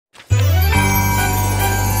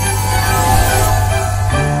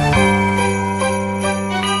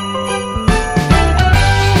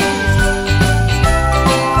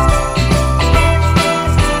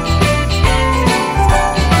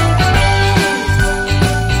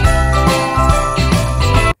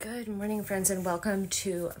friends, and welcome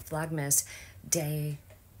to Vlogmas day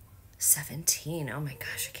 17. Oh my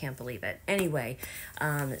gosh, I can't believe it. Anyway,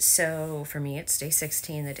 so for me it's day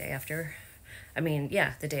 16, the day after,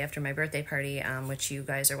 the day after my birthday party, which you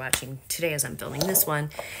guys are watching today as I'm filming this one.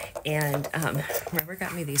 And Robert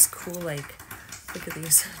got me these cool, like, look at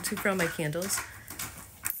these, to throw my candles,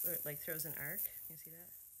 where it like throws an arc, you see that?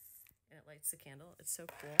 And it lights the candle. It's so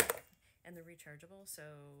cool. And they're rechargeable, so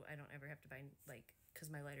I don't ever have to buy, like,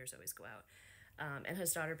 because my lighters always go out. And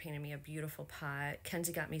his daughter painted me a beautiful pot.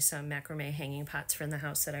 Kenzie got me some macrame hanging pots from the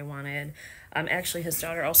house that I wanted. Actually, his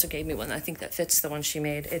daughter also gave me one, I think, that fits the one she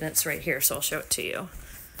made, and it's right here, so I'll show it to you.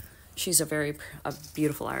 She's a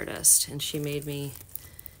beautiful artist, and she made me,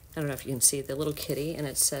 I don't know if you can see, the little kitty, and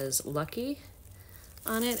it says Lucky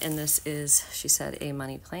on it, and this is, she said, a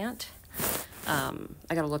money plant.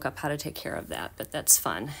 I gotta look up how to take care of that, but that's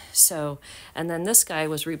fun. So, and then this guy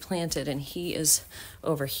was replanted, and he is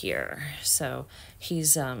over here. So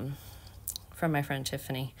he's from my friend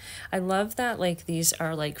Tiffany. I love that, like, these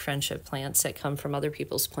are like friendship plants that come from other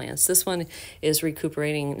people's plants. This one is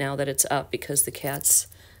recuperating now that it's up because the cats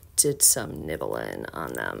did some nibbling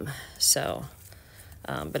on them. So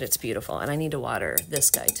but it's beautiful, and I need to water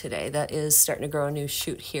this guy today. That is starting to grow a new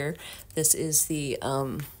shoot here. This is the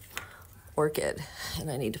orchid, and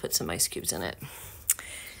I need to put some ice cubes in it.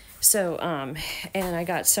 So and I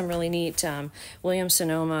got some really neat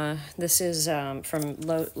Williams-Sonoma. This is from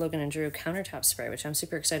Logan and Drew countertop spray, which I'm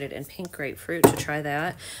super excited, and pink grapefruit to try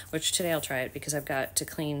that, which today I'll try it because I've got to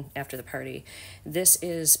clean after the party. This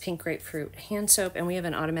is pink grapefruit hand soap, and we have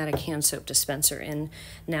an automatic hand soap dispenser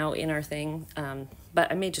now in our thing, but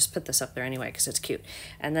I may just put this up there anyway because it's cute.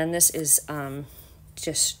 And then this is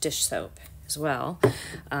just dish soap as well.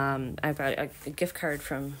 I've got a gift card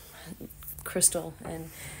from Crystal and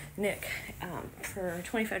Nick for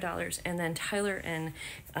 $25, and then Tyler and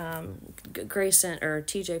Grayson, or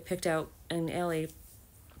TJ, picked out, and Allie,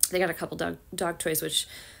 they got a couple dog toys, which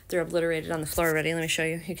they're obliterated on the floor already. Let me show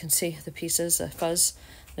you. You can see the pieces, the fuzz,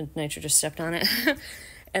 and Nitro just stepped on it.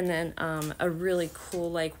 And then a really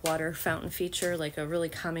cool, like, water fountain feature, like a really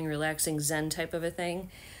calming, relaxing Zen type of a thing.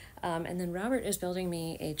 And then Robert is building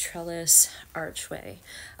me a trellis archway.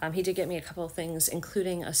 He did get me a couple of things,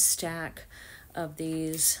 including a stack of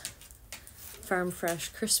these Farm Fresh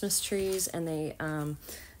Christmas trees, and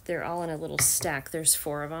they're all in a little stack. There's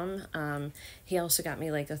 4 of them. He also got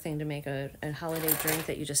me, like, a thing to make a holiday drink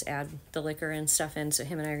that you just add the liquor and stuff in, so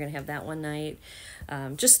him and I are going to have that one night.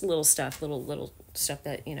 Just little stuff, little stuff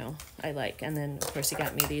that, you know, I like. And then, of course, he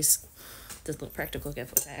got me this little practical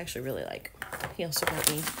gift, which I actually really like. He also got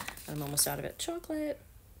me, I'm almost out of it,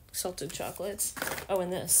 salted chocolates. Oh,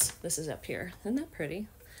 and this is up here. Isn't that pretty?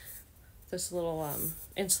 This little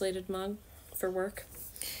insulated mug for work.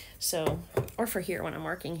 So, or for here when I'm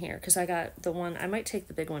working here, because I got the one, I might take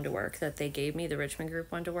the big one to work that they gave me, the Richmond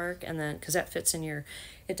Group one to work, and then, because that fits in your,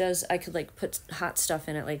 it does, I could, like, put hot stuff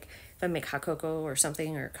in it, like if I make hot cocoa or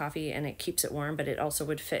something, or coffee, and it keeps it warm, but it also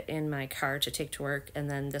would fit in my car to take to work,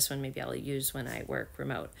 and then this one maybe I'll use when I work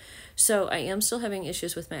remote. So I am still having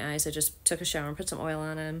issues with my eyes. I just took a shower and put some oil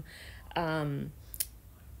on them.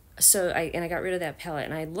 So I got rid of that palette,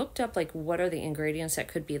 and I looked up, like, what are the ingredients that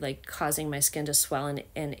could be, like, causing my skin to swell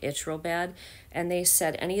and itch real bad, and they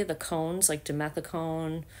said any of the cones, like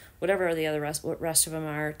dimethicone, whatever the other rest of them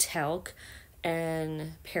are, talc,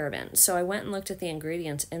 and paraben. So I went and looked at the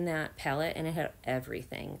ingredients in that palette, and it had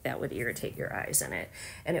everything that would irritate your eyes in it,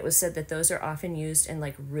 and it was said that those are often used in,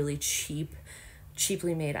 like, really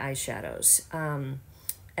cheaply made eyeshadows. And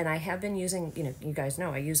I have been using, you know, you guys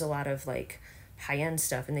know I use a lot of, like, high-end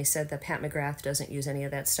stuff, and they said that Pat McGrath doesn't use any of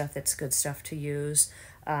that stuff. That's good stuff to use.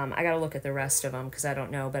 I gotta look at the rest of them because I don't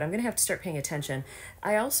know, but I'm gonna have to start paying attention.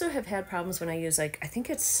 I also have had problems when I use, like, I think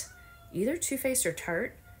it's either Too Faced or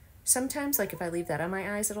Tarte. Sometimes, like, if I leave that on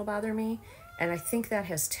my eyes, it'll bother me, and I think that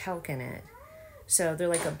has talc in it. So they're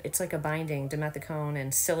like it's like a binding, dimethicone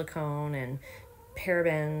and silicone and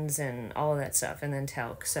parabens and all of that stuff, and then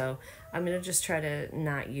talc. So I'm gonna just try to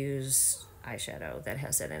not use eyeshadow that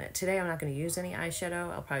has that in it. Today I'm not going to use any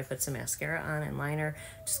eyeshadow. I'll probably put some mascara on and liner,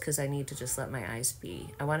 just because I need to just let my eyes be.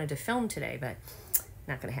 I wanted to film today, but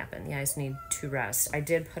not going to happen. The eyes need to rest. I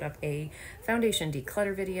did put up a foundation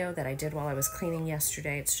declutter video that I did while I was cleaning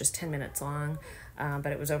yesterday. It's just 10 minutes long, but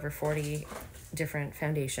it was over 40 different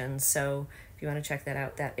foundations. So if you want to check that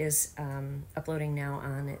out, that is uploading now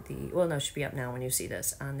on the, well, no, it should be up now when you see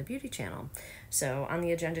this, on the beauty channel. So on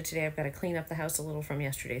the agenda today, I've got to clean up the house a little from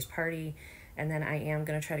yesterday's party, and then I am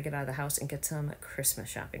going to try to get out of the house and get some Christmas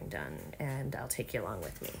shopping done, and I'll take you along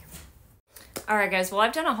with me. All right, guys, well,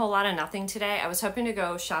 I've done a whole lot of nothing today. I was hoping to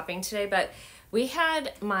go shopping today, but We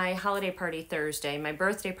had my holiday party Thursday, my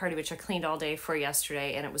birthday party, which I cleaned all day for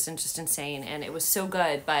yesterday, and it was just insane, and it was so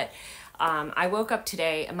good, but I woke up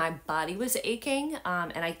today and my body was aching,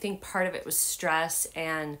 and I think part of it was stress,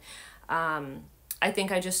 and I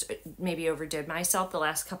think I just maybe overdid myself the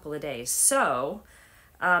last couple of days. So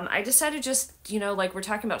I decided just, you know, like we're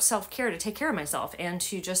talking about self-care, to take care of myself and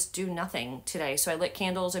to just do nothing today. So I lit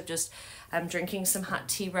candles. I'm drinking some hot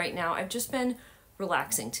tea right now. I've just been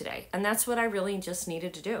relaxing today, and that's what I really just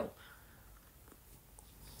needed to do.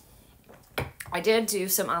 I did do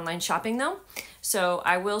some online shopping though, so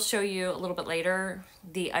I will show you a little bit later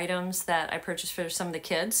the items that I purchased for some of the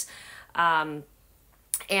kids.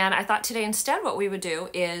 And I thought today instead what we would do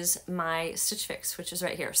is my Stitch Fix, which is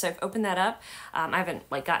right here. So I've opened that up. I haven't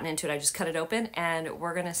like gotten into it. I just cut it open, and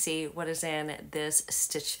we're gonna see what is in this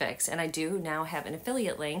Stitch Fix. And I do now have an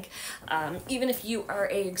affiliate link. Even if you are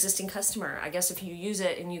a existing customer, I guess if you use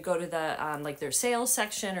it and you go to the like their sales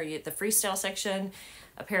section or the freestyle section,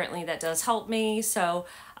 apparently that does help me. So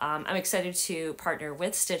I'm excited to partner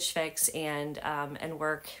with Stitch Fix and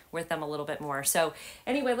work with them a little bit more. So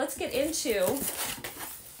anyway, let's get into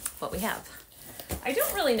what we have. I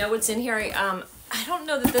don't really know what's in here. I don't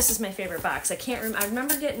know that this is my favorite box. I can't remember. I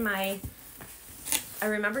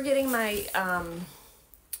remember getting my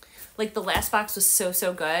like the last box was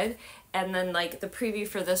so good, and then like the preview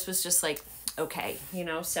for this was just like okay, you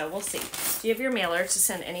know, so we'll see. You have your mailer to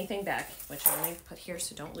send anything back, which I'm going to put here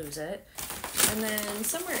so don't lose it. And then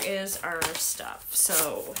somewhere is our stuff.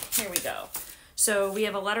 So here we go. So we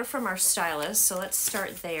have a letter from our stylist, so let's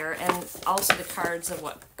start there, and also the cards of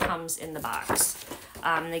what comes in the box.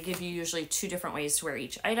 They give you usually 2 different ways to wear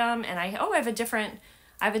each item, and I have a different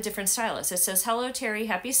stylist. It says, "Hello Terry,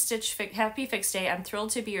 happy Fix Day. I'm thrilled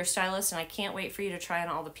to be your stylist, and I can't wait for you to try on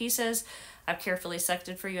all the pieces I've carefully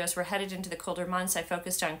selected for you. As we're headed into the colder months, I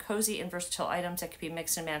focused on cozy and versatile items that could be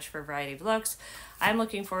mixed and matched for a variety of looks. I'm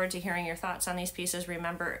looking forward to hearing your thoughts on these pieces.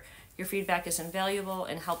 Remember, your feedback is invaluable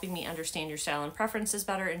in helping me understand your style and preferences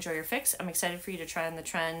better. Enjoy your fix. I'm excited for you to try on the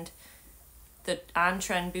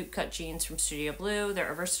on-trend bootcut jeans from Studio Blue.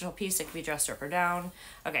 They're a versatile piece that can be dressed up or down."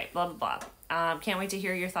 Okay, blah, blah, blah. Can't wait to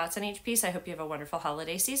hear your thoughts on each piece. I hope you have a wonderful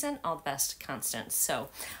holiday season. All the best, Constance. So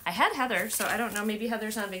I had Heather, so I don't know. Maybe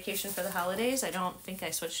Heather's on vacation for the holidays. I don't think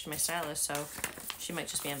I switched to my stylist, so she might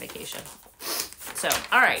just be on vacation. So,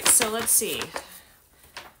 all right, so let's see.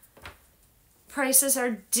 Prices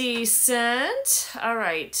are decent. All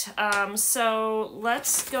right, so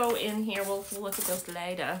let's go in here. We'll look at those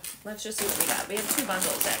later. Let's just see what we got. We have 2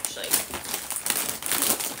 bundles, actually.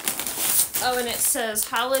 Oh, and it says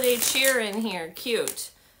holiday cheer in here. Cute.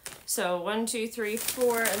 So 1, 2, 3,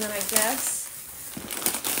 4, and then I guess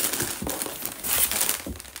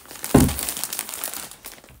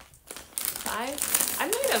I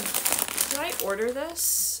might have, did I order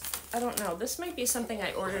this? I don't know. This might be something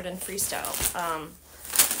I ordered in Freestyle.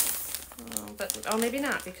 But maybe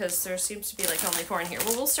not, because there seems to be like only 4 in here.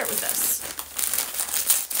 Well, we'll start with this.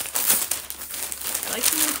 I like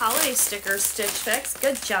the new holiday sticker, Stitch Fix.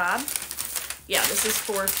 Good job. Yeah, this is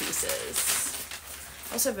 4 pieces.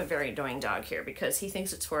 I also have a very annoying dog here because he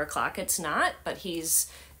thinks it's 4 o'clock. It's not, but he's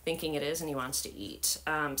thinking it is and he wants to eat.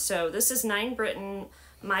 So this is 9 Britain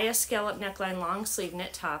Maya scallop neckline long sleeve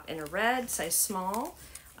knit top in a red, size small.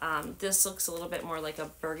 This looks a little bit more like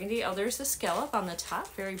a burgundy. Oh, there's the scallop on the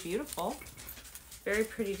top. Very beautiful. Very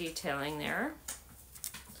pretty detailing there.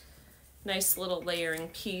 Nice little layering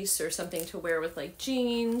piece or something to wear with like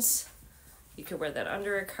jeans. You could wear that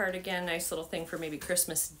under a cardigan. Nice little thing for maybe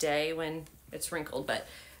Christmas Day when it's wrinkled, but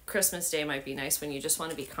Christmas Day might be nice when you just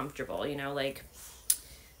want to be comfortable, you know, like,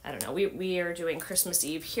 I don't know. We are doing Christmas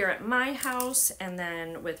Eve here at my house, and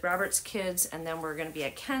then with Robert's kids, and then we're going to be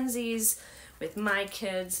at Kenzie's with my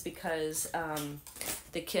kids because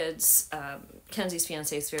the kids, Kenzie's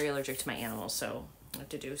fiance is very allergic to my animals, so I have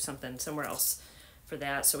to do something somewhere else for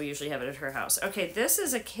that, so we usually have it at her house. Okay, this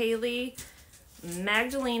is a Kaylee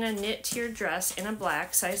Magdalena knit tiered dress in a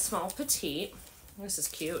black, size small petite. This is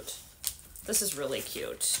cute. This is really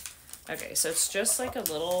cute. Okay, so it's just like a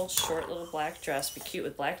little short little black dress, be cute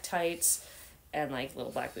with black tights and like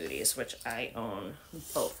little black booties, which I own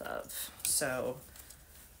both of. So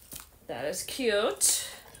that is cute.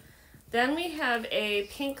 Then we have a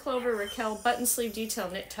pink clover Raquel button sleeve detail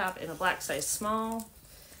knit top in a black size small.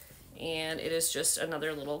 And it is just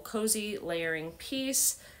another little cozy layering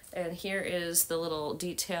piece. And here is the little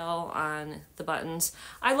detail on the buttons.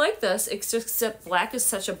 I like this, except black is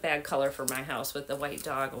such a bad color for my house with the white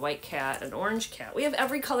dog, a white cat, an orange cat. We have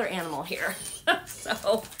every color animal here.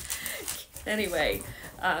 So anyway,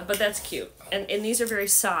 but that's cute. And these are very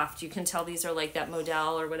soft. You can tell these are like that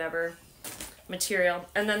modal or whatever material.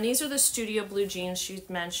 And then these are the studio blue jeans she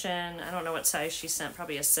mentioned. I don't know what size she sent,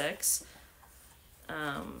 probably a 6.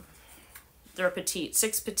 They're a petite,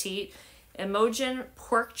 6 petite. Emojin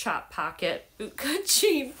pork chop pocket, bootcut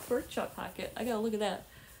jean, pork chop pocket. I gotta look at that.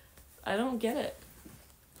 I don't get it.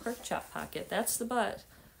 Pork chop pocket, that's the butt.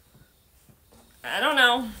 I don't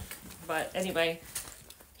know, but anyway,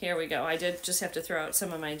 here we go. I did just have to throw out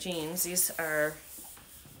some of my jeans. These are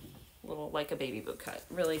little, like a baby boot cut,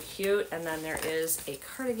 really cute. And then there is a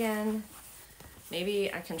cardigan.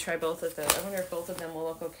 Maybe I can try both of those. I wonder if both of them will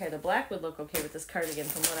look okay. The black would look okay with this cardigan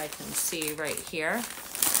from what I can see right here.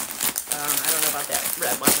 I don't know about that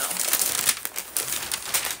red one though.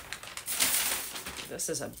 This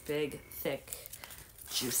is a big, thick,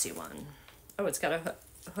 juicy one. Oh, it's got a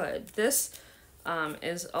hood. This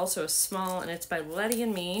is also a small, and it's by Letty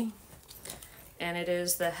and Me. And it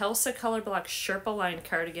is the Helsa Color Block Sherpa lined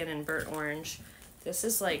cardigan in burnt orange. This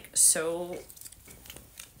is like so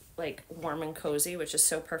like warm and cozy, which is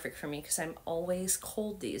so perfect for me because I'm always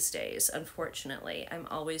cold these days, unfortunately. I'm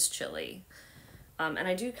always chilly. And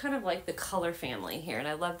I do kind of like the color family here, and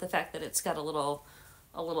I love the fact that it's got a little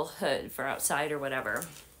hood for outside or whatever.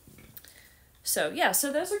 So yeah,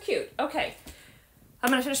 so those are cute. Okay,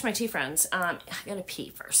 I'm gonna finish my tea, friends. I gotta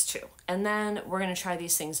pee first too, and then we're gonna try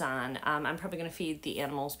these things on. I'm probably gonna feed the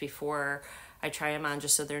animals before I try them on,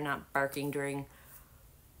 just so they're not barking during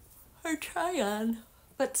our try on.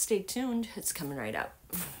 But stay tuned, it's coming right up.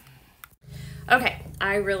 Okay,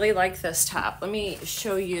 I really like this top. Let me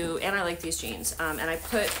show you, and I like these jeans. And I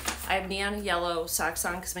have neon yellow socks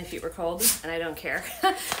on because my feet were cold, and I don't care.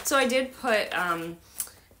 So I did put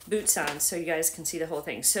boots on so you guys can see the whole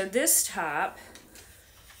thing. So this top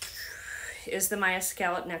is the Maya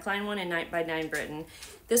Scallop neckline one in 9x9 Britain.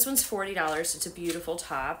 This one's $40. It's a beautiful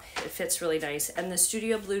top. It fits really nice. And the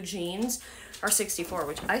Studio Blue jeans are $64,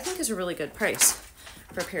 which I think is a really good price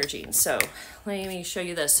for a pair of jeans. So let me show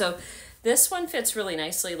you this. So this one fits really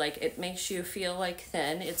nicely. Like, it makes you feel like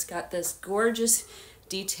thin. It's got this gorgeous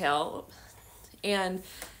detail, and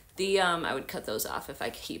the I would cut those off if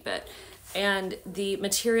I could keep it. And the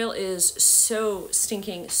material is so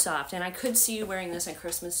stinking soft, and I could see you wearing this on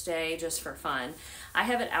Christmas Day just for fun. I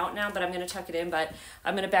have it out now, but I'm going to tuck it in, but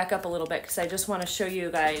I'm going to back up a little bit because I just want to show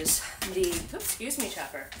you guys the, oops, excuse me,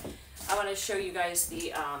 Chopper. I want to show you guys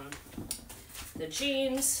the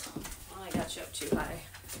jeans. Oh, I got you up too high.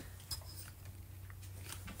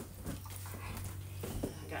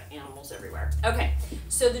 I got animals everywhere. Okay,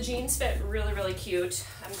 so the jeans fit really, really cute.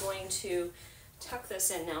 I'm going to tuck this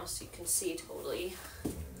in now so you can see totally.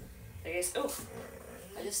 There you go. Oh,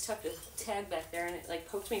 I just tucked a tag back there and it like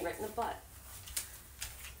poked me right in the butt.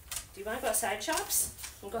 Do you want to go outside, Chops?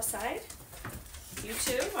 Want to go outside? You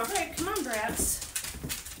too? All right, come on, brats.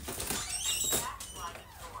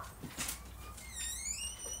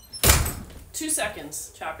 2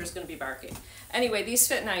 seconds. Chopper's going to be barking. Anyway, these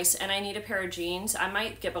fit nice, and I need a pair of jeans. I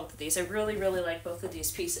might get both of these. I really, really like both of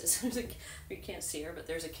these pieces. You can't see her, but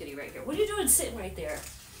there's a kitty right here. What are you doing sitting right there?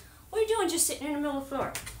 What are you doing just sitting in the middle of the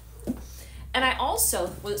floor? And I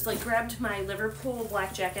also was like grabbed my Liverpool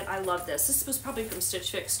black jacket. I love this. This was probably from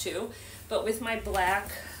Stitch Fix too, but with my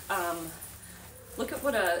black, look at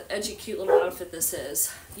what a edgy, cute little outfit this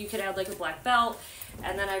is. You could add like a black belt,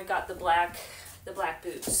 and then I've got the black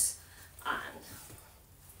boots on.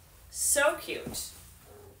 So cute.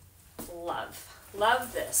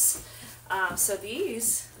 Love this. So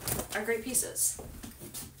these are great pieces.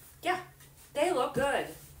 Yeah, they look good.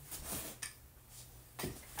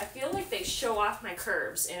 I feel like they show off my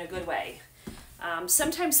curves in a good way.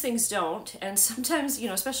 Sometimes things don't, and sometimes, you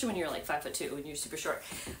know, especially when you're like 5'2" and you're super short.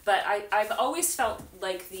 But I've always felt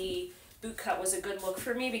like the boot cut was a good look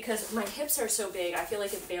for me because my hips are so big. I feel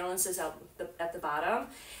like it balances out at the bottom,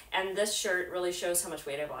 and this shirt really shows how much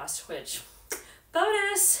weight I've lost, which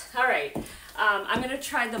bonus. All right, I'm gonna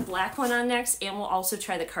try the black one on next, and we'll also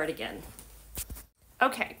try the cardigan.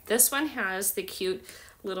 Okay, this one has the cute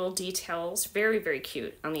little details, very, very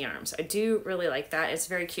cute on the arms. I do really like that. It's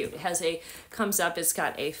very cute. It has comes up, it's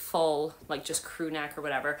got a full, like just crew neck or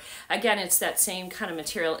whatever. Again, it's that same kind of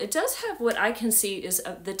material. It does have what I can see is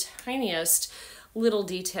the tiniest little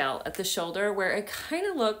detail at the shoulder where it kind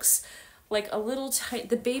of looks like a little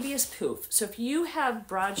the babyest poof. So if you have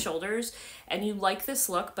broad shoulders and you like this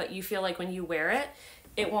look, but you feel like when you wear it,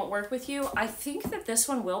 it won't work with you, I think that this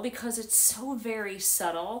one will because it's so very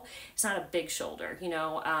subtle. It's not a big shoulder, you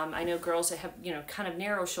know. I know girls that have, you know, kind of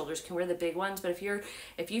narrow shoulders can wear the big ones, but if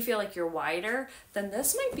you feel like you're wider, then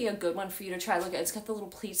this might be a good one for you to try. Look, it's got the little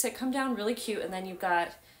pleats that come down, really cute, and then you've got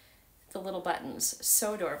the little buttons.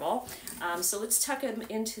 So adorable. So let's tuck them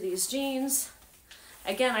into these jeans.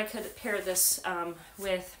 Again, I could pair this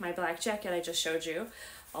with my black jacket I just showed you,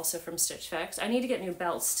 also from Stitch Fix. I need to get new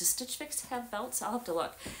belts. Does Stitch Fix have belts? I'll have to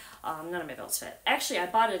look. None of my belts fit. Actually, I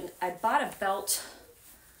bought a belt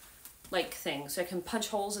like thing so I can punch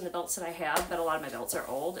holes in the belts that I have, but a lot of my belts are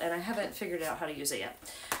old and I haven't figured out how to use it yet.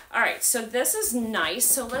 All right, so this is nice.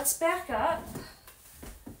 So let's back up,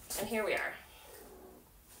 and here we are.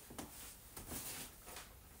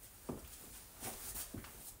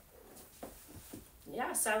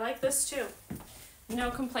 Yes, I like this too.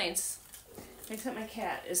 No complaints. Except my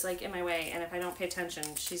cat is like in my way, and if I don't pay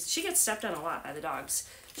attention, she gets stepped on a lot by the dogs.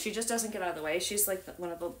 She just doesn't get out of the way. She's like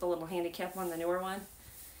one of the little handicap one, the newer one,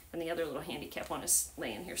 and the other little handicap one is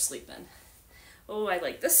laying here sleeping. Oh, I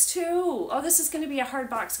like this too. Oh, this is going to be a hard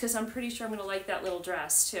box because I'm pretty sure I'm going to like that little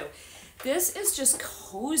dress too. This is just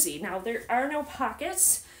cozy. Now, there are no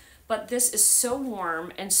pockets, but this is so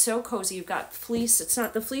warm and so cozy. You've got fleece.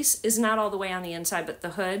 The fleece is not all the way on the inside, but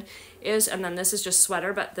the hood is, and then this is just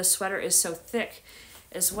sweater, but the sweater is so thick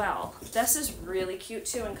as well. This is really cute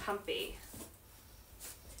too and comfy.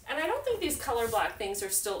 And I don't think these color block things are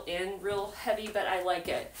still in real heavy, but I like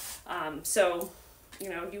it. So, you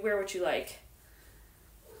know, you wear what you like.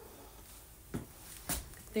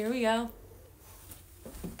 There we go.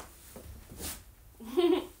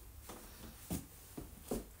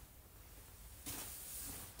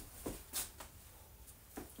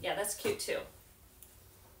 Yeah, that's cute too.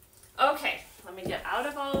 Okay, let me get out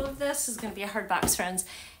of all of this. This is going to be a hard box, friends.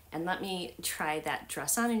 And let me try that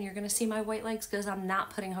dress on, and you're going to see my white legs because I'm not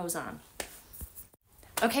putting hose on.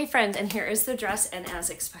 Okay, friends, and here is the dress, and as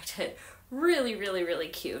expected, really, really, really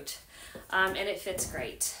cute. And it fits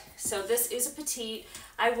great. So this is a petite.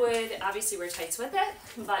 I would obviously wear tights with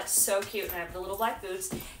it, but so cute. And I have the little black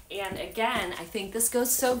boots. And again, I think this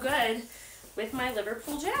goes so good with my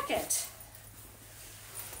Liverpool jacket.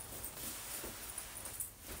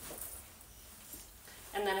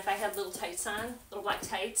 And then if I had little tights on, little black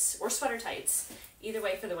tights or sweater tights, either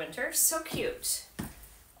way for the winter, so cute.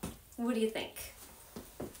 What do you think?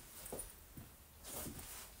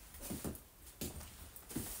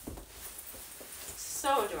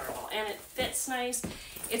 So adorable, and it fits nice.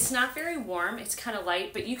 It's not very warm, it's kind of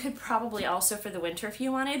light, but you could probably also for the winter if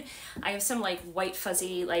you wanted. I have some like white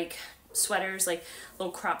fuzzy like sweaters, like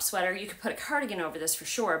little crop sweater. You could put a cardigan over this for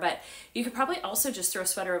sure, but you could probably also just throw a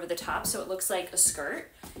sweater over the top so it looks like a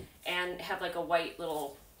skirt and have like a white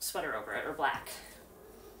little sweater over it, or black.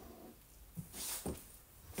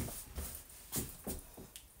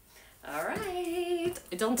 All right,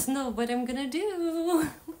 I don't know what I'm gonna do.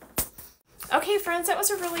 Okay, friends, that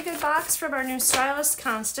was a really good box from our new stylist,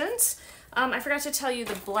 Constance. I forgot to tell you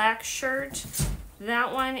the black shirt.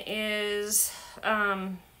 That one is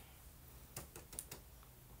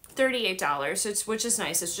 $38, which is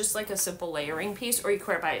nice. It's just like a simple layering piece, or you can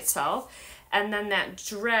wear it by itself. And then that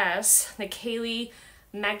dress, the Kaylee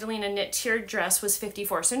Magdalena knit tiered dress, was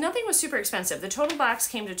 $54. So nothing was super expensive. The total box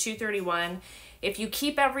came to $231. If you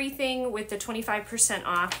keep everything with the 25%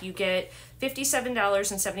 off, you get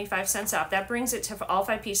 $57.75 off. That brings it to all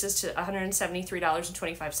 5 pieces to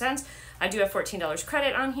 $173.25. I do have $14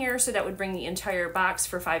 credit on here, so that would bring the entire box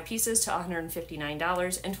for 5 pieces to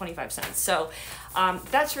 $159.25. So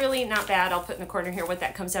that's really not bad. I'll put in the corner here what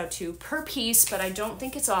that comes out to per piece, but I don't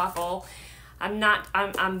think it's awful.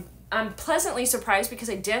 I'm pleasantly surprised because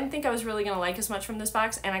I didn't think I was really going to like as much from this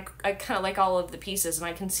box, and I kind of like all of the pieces, and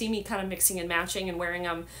I can see me kind of mixing and matching and wearing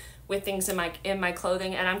them with things in my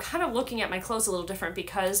clothing. And I'm kind of looking at my clothes a little different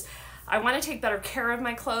because I want to take better care of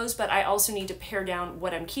my clothes, but I also need to pare down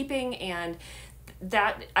what I'm keeping. And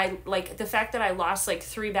that I like the fact that I lost like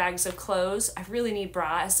 3 bags of clothes. I really need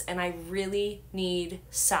bras, and I really need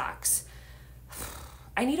socks.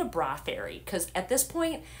 I need a bra fairy, because at this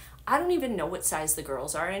point I don't even know what size the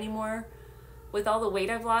girls are anymore. With all the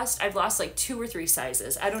weight I've lost like 2 or 3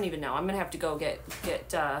 sizes. I don't even know. I'm gonna have to go get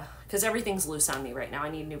because everything's loose on me right now. I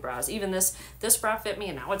need new bras. Even this bra fit me,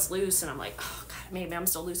 and now it's loose, and I'm like, oh God, maybe I'm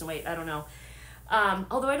still losing weight. I don't know.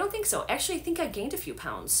 Although I don't think so. Actually, I think I gained a few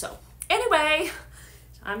pounds. So anyway,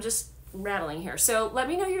 I'm just rattling here. So let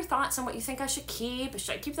me know your thoughts on what you think I should keep.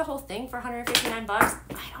 Should I keep the whole thing for $159? I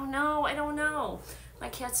don't know. I don't know. My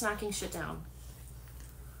cat's knocking shit down.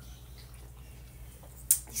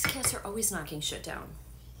 These cats are always knocking shit down.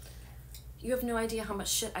 You have no idea how much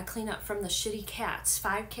shit I clean up from the shitty cats.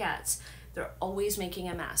 5 cats. They're always making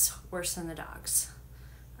a mess. Worse than the dogs.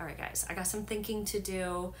 All right, guys. I got some thinking to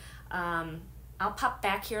do. I'll pop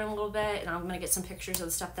back here in a little bit and I'm gonna get some pictures of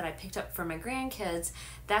the stuff that I picked up for my grandkids.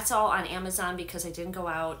 That's all on Amazon because I didn't go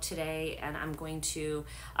out today, and I'm going to,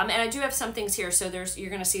 and I do have some things here. So you're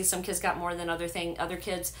gonna see some kids got more than other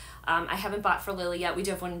kids. I haven't bought for Lily yet. We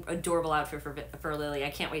do have one adorable outfit for Lily. I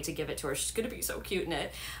can't wait to give it to her. She's gonna be so cute in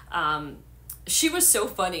it. She was so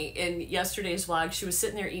funny in yesterday's vlog. She was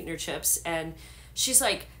sitting there eating her chips, and she's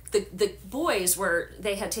like, the boys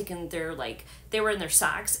they had taken their, like, they were in their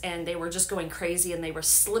socks and they were just going crazy and they were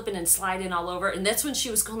slipping and sliding all over. And that's when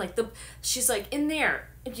she was going like, she's like, in there,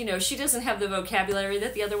 you know, she doesn't have the vocabulary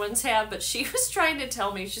that the other ones have, but she was trying to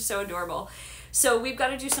tell me. She's so adorable. So we've got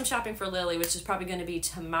to do some shopping for Lily, which is probably going to be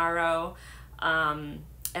tomorrow. And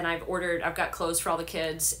I've got clothes for all the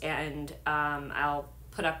kids, and I'll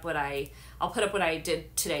put up what I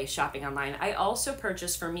did today shopping online. I also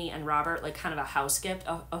purchased for me and Robert, like, kind of a house gift,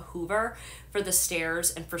 a Hoover for the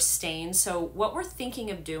stairs and for stains. So what we're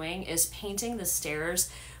thinking of doing is painting the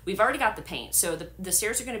stairs. We've already got the paint. So the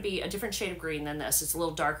stairs are going to be a different shade of green than this. It's a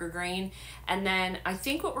little darker green. And then I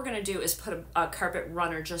think what we're going to do is put a carpet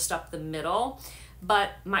runner just up the middle.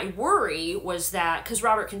 But my worry was that, because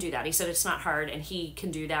Robert can do that. He said it's not hard and he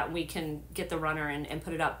can do that. We can get the runner and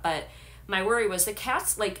put it up. But my worry was the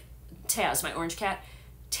cat's, like, Taz, my orange cat,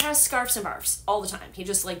 Taz scarfs and barfs all the time. He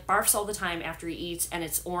just, like, barfs all the time after he eats, and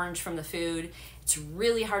it's orange from the food. It's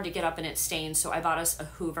really hard to get up and it stains, so I bought us a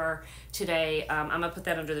Hoover today. I'm going to put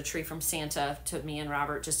that under the tree from Santa to me and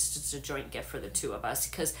Robert, just a joint gift for the two of us,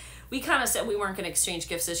 because we kind of said we weren't going to exchange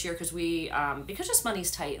gifts this year because just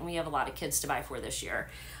money's tight and we have a lot of kids to buy for this year.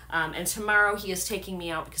 And tomorrow he is taking me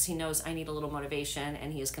out because he knows I need a little motivation,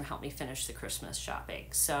 and he is going to help me finish the Christmas shopping.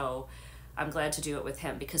 So I'm glad to do it with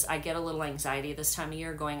him because I get a little anxiety this time of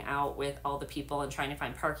year going out with all the people and trying to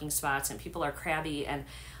find parking spots, and people are crabby. And,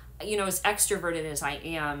 you know, as extroverted as I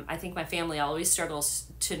am, I think my family always struggles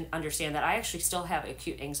to understand that I actually still have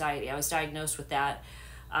acute anxiety. I was diagnosed with that.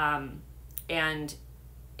 And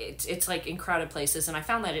it's like in crowded places, and I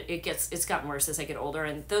found that it's gotten worse as I get older,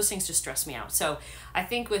 and those things just stress me out. So I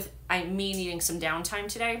think with me needing some downtime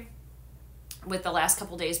today, with the last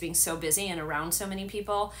couple days being so busy and around so many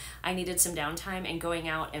people, I needed some downtime, and going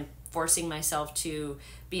out and forcing myself to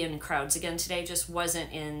be in crowds again today just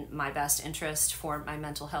wasn't in my best interest for my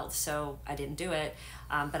mental health. So I didn't do it,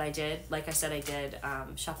 but I did, like I said, I did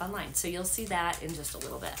shop online. So you'll see that in just a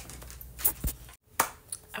little bit.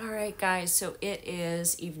 All right, guys, so it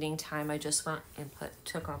is evening time. I just went and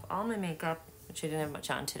took off all my makeup, which I didn't have much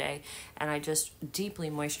on today, and I just deeply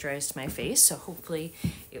moisturized my face, so hopefully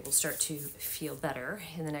it will start to feel better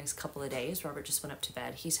in the next couple of days. Robert just went up to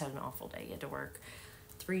bed. He's had an awful day. He had to work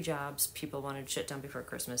 3 jobs. People wanted shit done before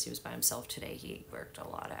Christmas. He was by himself today. He worked a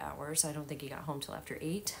lot of hours. I don't think he got home till after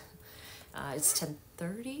 8. It's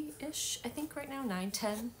 10:30-ish, I think, right now. 9,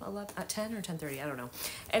 10, 11, 10 or 10:30, I don't know.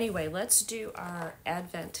 Anyway, let's do our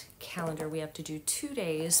Advent calendar. We have to do 2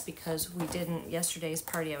 days because we didn't, yesterday's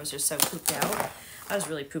party, I was just so pooped out. I was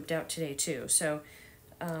really pooped out today, too. So,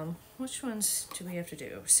 which ones do we have to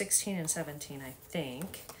do? 16 and 17, I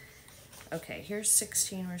think. Okay, here's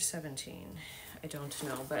 16 or 17. I don't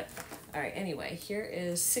know, but, all right, anyway, here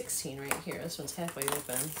is 16 right here. This one's halfway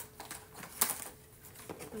open.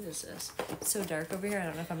 What is this? It's so dark over here. I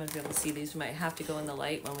don't know if I'm going to be able to see these. We might have to go in the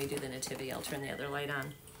light when we do the nativity. I'll turn the other light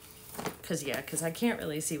on. Because I can't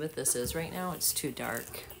really see what this is right now. It's too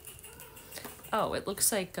dark. Oh, it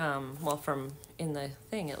looks like, well, from in the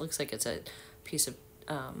thing, it looks like it's a piece of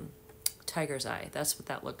tiger's eye. That's what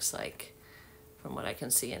that looks like from what I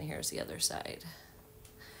can see. And here's the other side.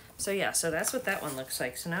 So yeah, so that's what that one looks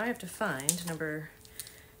like. So now I have to find number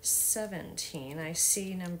 17. I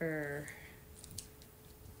see number...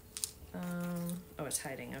 oh, it's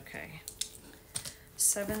hiding, okay.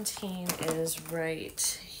 17 is right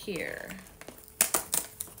here.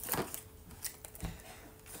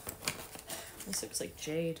 This looks like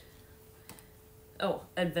jade. Oh,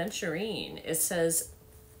 adventurine. It says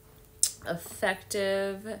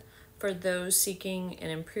effective for those seeking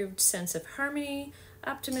an improved sense of harmony,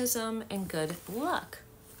 optimism, and good luck.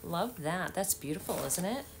 Love that. That's beautiful, isn't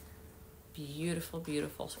it? Beautiful,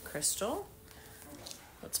 beautiful crystal.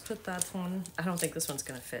 Let's put that one. I don't think this one's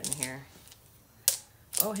gonna fit in here.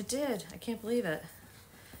 Oh, it did. I can't believe it.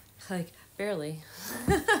 Like, barely.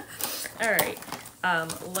 All right,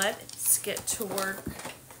 let's get to work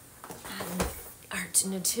on our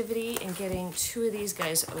nativity and getting 2 of these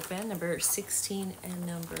guys open, number 16 and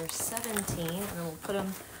number 17, and then we'll put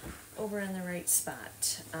them over in the right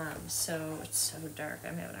spot. So it's so dark.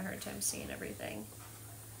 I'm having a hard time seeing everything.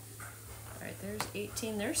 All right, there's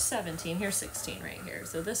 18, there's 17, here's 16 right here.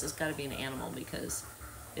 So this has got to be an animal because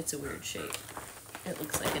it's a weird shape. It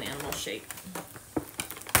looks like an animal shape.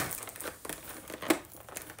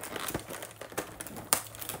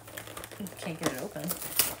 Can't get it open.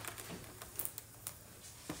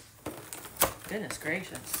 Goodness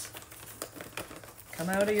gracious. Come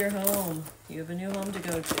out of your home. You have a new home to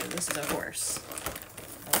go to. This is a horse.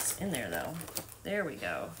 Oh, it's in there though. There we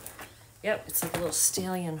go. Yep, it's like a little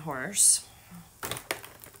stallion horse.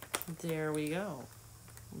 There we go.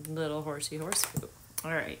 Little horsey horse poop.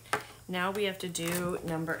 All right. Now we have to do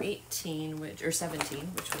number 18, or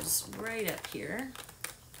 17, which was right up here.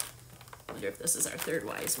 I wonder if this is our third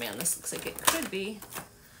wise man. This looks like it could be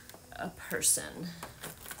a person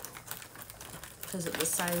because of the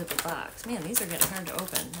size of the box. Man, these are getting hard to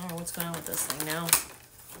open. I don't know what's going on with this thing now.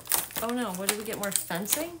 Oh no, what, did we get more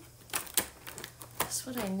fencing? That's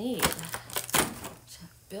what I need. To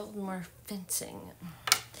build more fencing.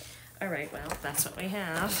 All right, well, that's what we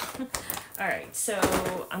have. All right,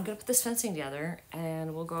 so I'm gonna put this fencing together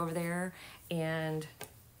and we'll go over there and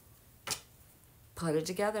put it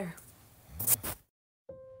together.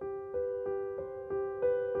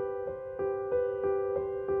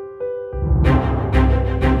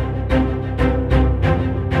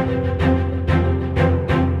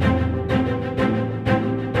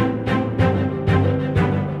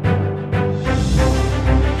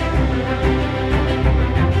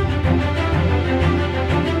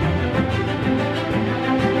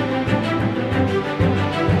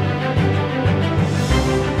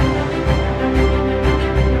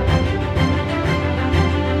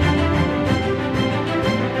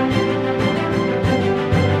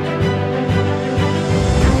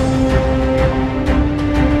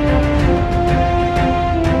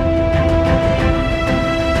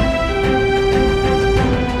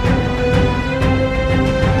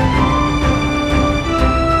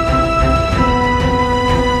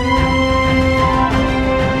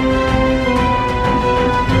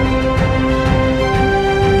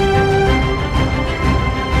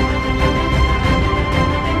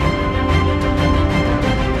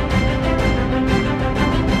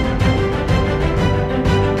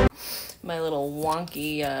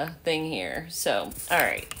 Thing here. So, all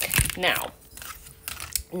right, now,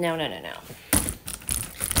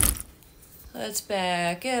 let's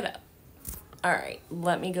back it up. All right,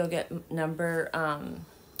 let me go get number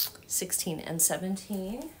 16 and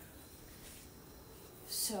 17.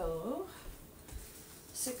 So,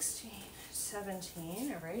 16,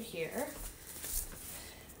 17 are right here.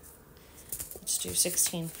 Let's do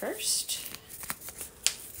 16 first.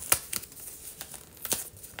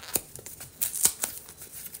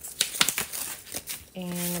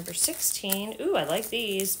 And number 16, ooh, I like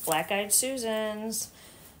these, Black-Eyed Susans.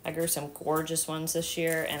 I grew some gorgeous ones this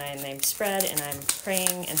year, and they've spread, and I'm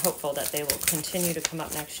praying and hopeful that they will continue to come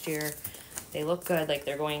up next year. They look good, like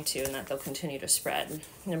they're going to, and that they'll continue to spread.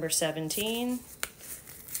 Number 17.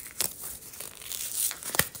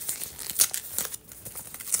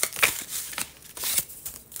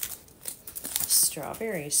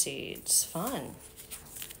 Strawberry seeds, fun.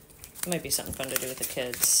 Might be something fun to do with the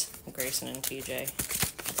kids, Grayson and TJ.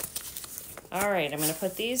 All right, I'm gonna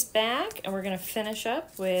put these back and we're gonna finish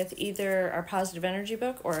up with either our positive energy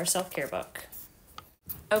book or our self-care book.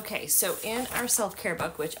 Okay, so in our self-care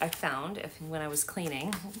book, which I found when I was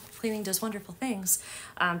cleaning does wonderful things.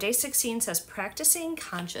 Day 16 says practicing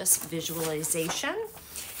conscious visualization.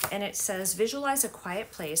 And it says, visualize a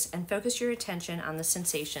quiet place and focus your attention on the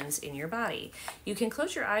sensations in your body. You can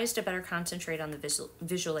close your eyes to better concentrate on the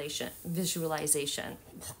visualization.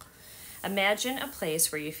 Imagine a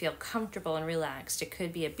place where you feel comfortable and relaxed. It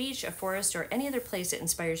could be a beach, a forest, or any other place that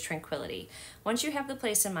inspires tranquility. Once you have the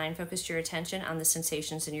place in mind, focus your attention on the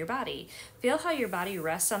sensations in your body. Feel how your body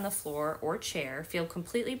rests on the floor or chair. Feel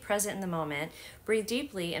completely present in the moment. Breathe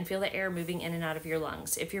deeply and feel the air moving in and out of your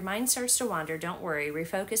lungs. If your mind starts to wander, don't worry.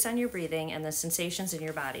 Refocus on your breathing and the sensations in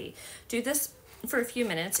your body. Do this for a few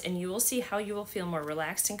minutes and you will see how you will feel more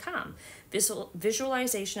relaxed and calm.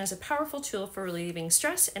 Visualization is a powerful tool for relieving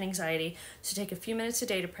stress and anxiety, so take a few minutes a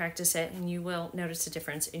day to practice it and you will notice a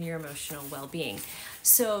difference in your emotional well-being.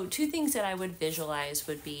 So two things that I would visualize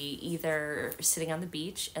would be either sitting on the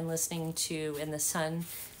beach and listening to, in the sun,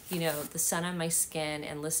 you know, the sun on my skin,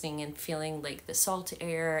 and listening and feeling like the salt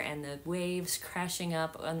air and the waves crashing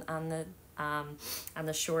up on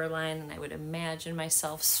the shoreline, and I would imagine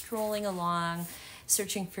myself strolling along,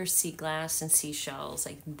 searching for sea glass and seashells.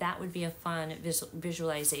 Like, that would be a fun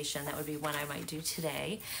visualization. That would be one I might do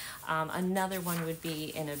today. Another one would be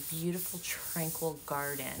in a beautiful, tranquil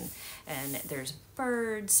garden, and there's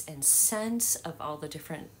birds and scents of all the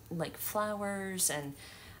different like flowers, and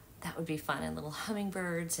that would be fun. And little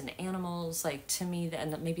hummingbirds and animals, like to me,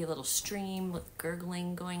 and maybe a little stream with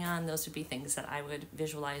gurgling going on. Those would be things that I would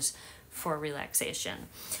visualize for relaxation.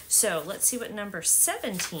 So let's see what number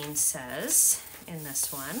 17 says in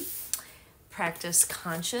this one. Practice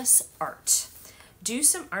conscious art. Do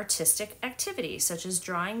some artistic activities such as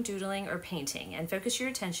drawing, doodling, or painting, and focus your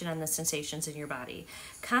attention on the sensations in your body.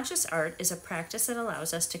 Conscious art is a practice that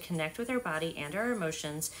allows us to connect with our body and our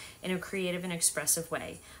emotions in a creative and expressive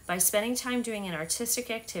way. By spending time doing an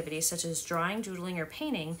artistic activity such as drawing, doodling, or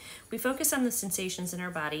painting, we focus on the sensations in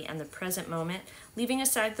our body and the present moment, leaving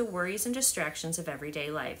aside the worries and distractions of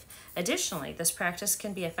everyday life. Additionally, this practice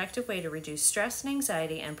can be an effective way to reduce stress and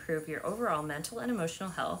anxiety and improve your overall mental and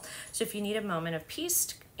emotional health. So if you need a moment of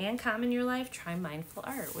peace and calm in your life, try mindful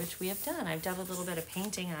art, which we have done. I've done a little bit of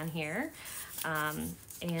painting on here.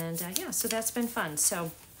 Yeah, so that's been fun.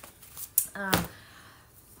 So,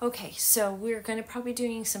 okay, so we're going to probably be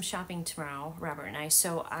doing some shopping tomorrow, Robert and I.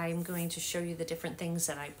 So I'm going to show you the different things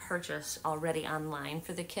that I purchased already online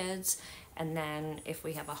for the kids. And then if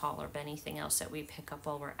we have a haul or anything else that we pick up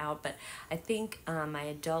while we're out. But I think my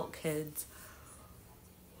adult kids,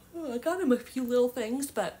 I got them a few little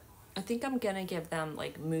things, but I think I'm gonna give them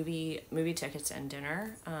like movie tickets and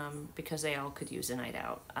dinner because they all could use a night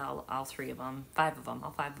out. All three of them,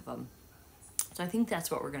 all five of them. So I think that's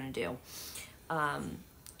what we're gonna do.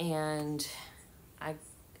 And I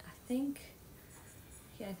think,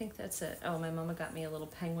 yeah, I think that's it. Oh, my mama got me a little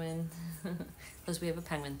penguin because we have a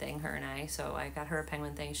penguin thing, her and I. So I got her a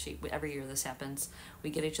penguin thing. Every year this happens.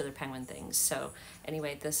 We get each other penguin things. So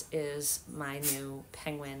anyway, this is my new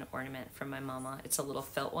penguin ornament from my mama. It's a little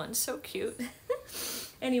felt one. So cute.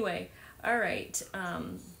 Anyway, all right.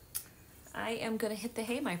 I am going to hit the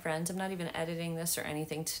hay, my friends. I'm not even editing this or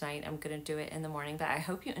anything tonight. I'm going to do it in the morning. But I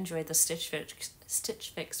hope you enjoyed the Stitch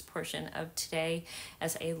Fix portion of today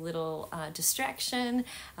as a little distraction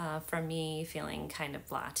from me feeling kind of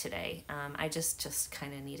blah today. I just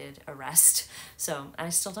kind of needed a rest. So I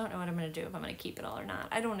still don't know what I'm going to do, if I'm going to keep it all or not.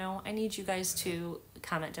 I don't know. I need you guys to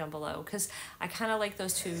comment down below because I kind of like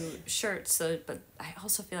those two shirts. So, but I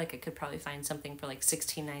also feel like I could probably find something for like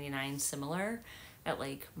 $16.99 similar at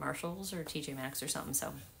like Marshall's or TJ Maxx or something.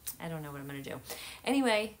 So I don't know what I'm going to do.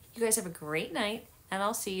 Anyway, you guys have a great night and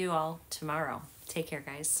I'll see you all tomorrow. Take care,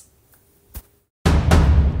 guys.